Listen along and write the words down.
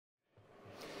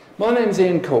My name's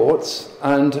Ian Courts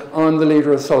and I'm the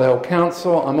leader of Solihull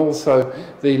Council. I'm also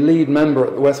the lead member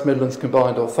at the West Midlands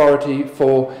Combined Authority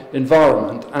for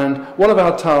Environment, and one of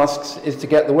our tasks is to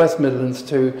get the West Midlands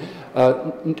to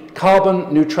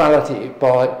carbon neutrality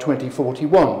by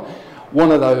 2041.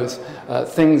 One of those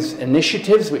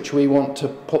initiatives which we want to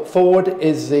put forward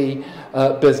is the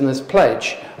business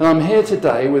pledge. And I'm here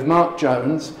today with Mark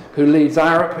Jones, who leads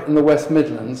Arup in the West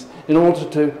Midlands, in order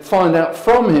to find out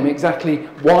from him exactly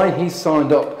why he's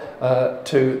signed up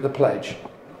to the pledge.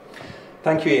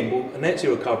 Thank you, Ian. Well, a net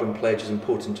zero carbon pledge is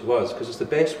important to us because it's the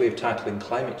best way of tackling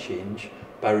climate change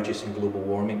by reducing global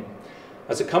warming.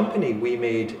 As a company, we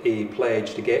made a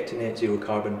pledge to get to net zero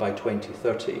carbon by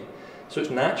 2030. So it's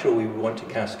natural we would want to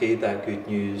cascade that good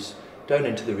news down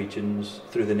into the regions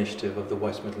through the initiative of the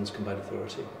West Midlands Combined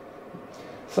Authority.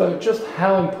 So just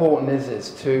how important is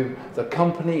this to the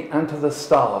company and to the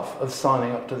staff of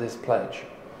signing up to this pledge?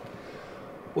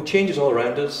 Well, change is all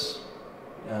around us.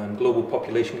 Global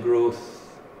population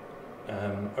growth,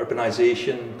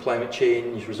 urbanisation, climate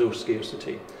change, resource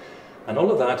scarcity. And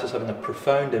all of that is having a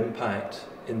profound impact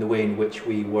in the way in which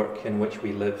we work, in which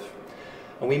we live.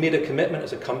 And we made a commitment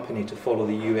as a company to follow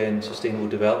the UN Sustainable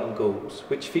Development Goals,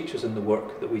 which features in the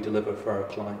work that we deliver for our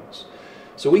clients.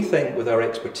 So we think with our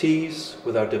expertise,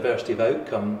 with our diversity of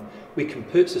outcome, we can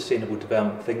put sustainable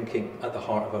development thinking at the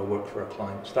heart of our work for our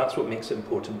clients. That's what makes it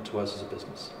important to us as a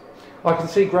business. I can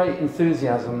see great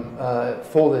enthusiasm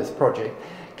for this project.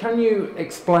 Can you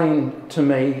explain to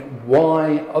me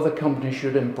why other companies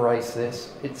should embrace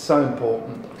this? It's so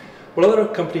important. Well,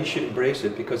 other companies should embrace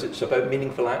it because it's about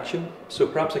meaningful action. So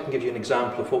perhaps I can give you an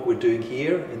example of what we're doing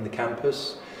here in the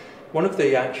campus. One of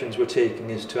the actions we're taking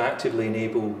is to actively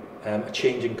enable a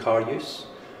change in car use.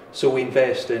 So we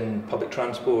invest in public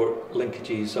transport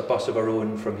linkages, a bus of our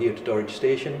own from here to Dorridge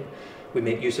Station. We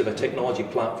make use of a technology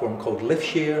platform called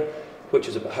LiftShare, which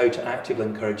is about how to actively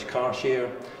encourage car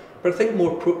share. But I think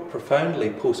more profoundly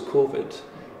post-COVID,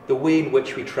 the way in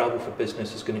which we travel for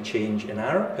business is going to change in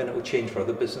Arup, and it will change for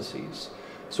other businesses.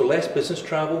 So less business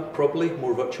travel, probably,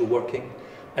 more virtual working,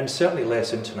 and certainly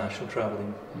less international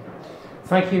travelling.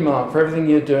 Thank you, Mark, for everything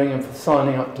you're doing and for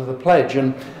signing up to the pledge.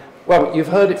 And well, you've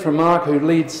heard it from Mark, who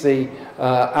leads the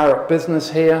Arup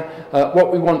business here.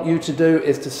 What we want you to do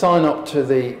is to sign up to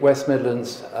the West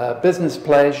Midlands Business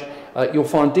Pledge. You'll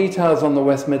find details on the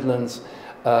West Midlands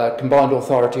Combined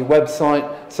Authority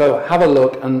website, so have a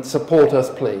look and support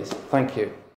us, please. Thank you.